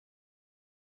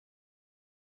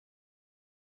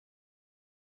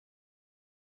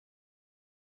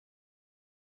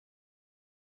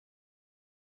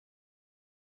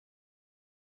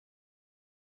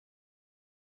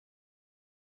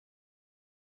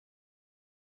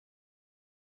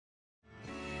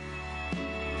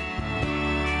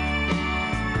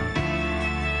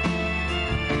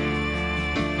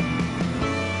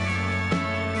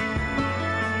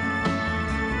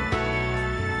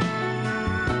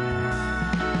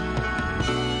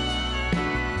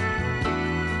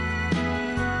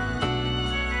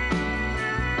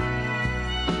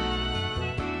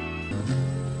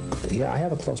Yeah, I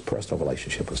have a close personal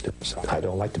relationship with students. I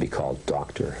don't like to be called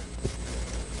doctor.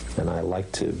 And I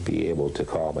like to be able to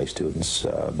call my students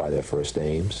by their first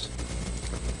names.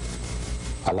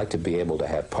 I like to be able to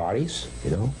have parties,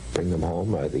 you know, bring them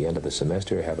home at the end of the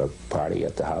semester, have a party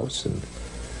at the house. And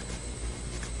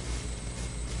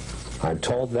I'm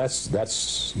told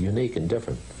that's unique and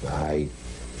different.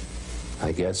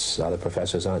 I guess other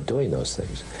professors aren't doing those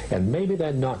things. And maybe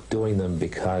they're not doing them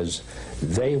because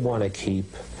they want to keep,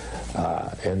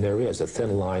 and there is a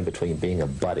thin line between being a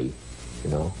buddy, you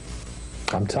know.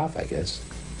 I'm tough, I guess.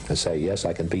 I say, yes,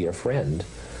 I can be your friend,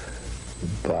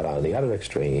 but on the other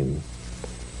extreme,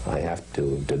 I have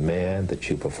to demand that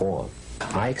you perform.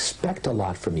 I expect a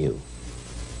lot from you.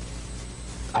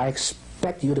 I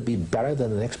expect you to be better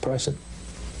than the next person.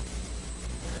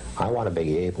 I want to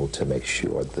be able to make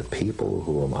sure that the people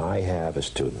whom I have as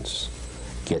students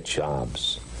get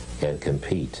jobs and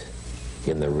compete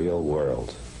in the real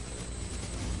world.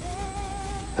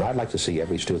 And I'd like to see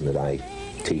every student that I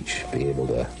teach be able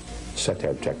to set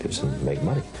their objectives and make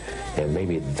money. And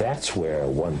maybe that's where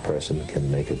one person can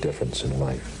make a difference in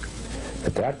life.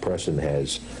 That person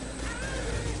has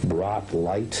brought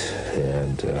light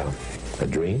and a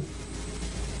dream,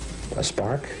 a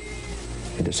spark,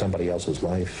 into somebody else's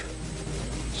life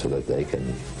so that they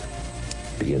can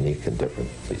be unique and different,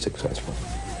 be successful.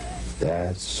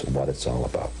 That's what it's all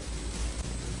about.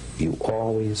 You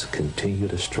always continue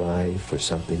to strive for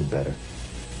something better.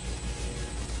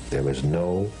 There is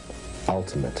no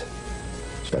ultimate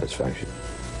satisfaction.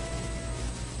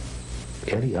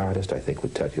 Any artist, I think,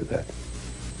 would tell you that.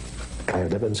 I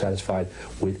have never been satisfied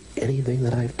with anything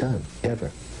that I've done,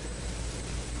 ever.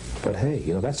 But hey,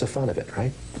 you know, that's the fun of it,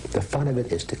 right? The fun of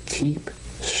it is to keep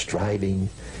striving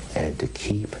and to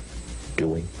keep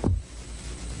doing.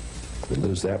 If we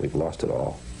lose that, we've lost it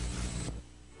all.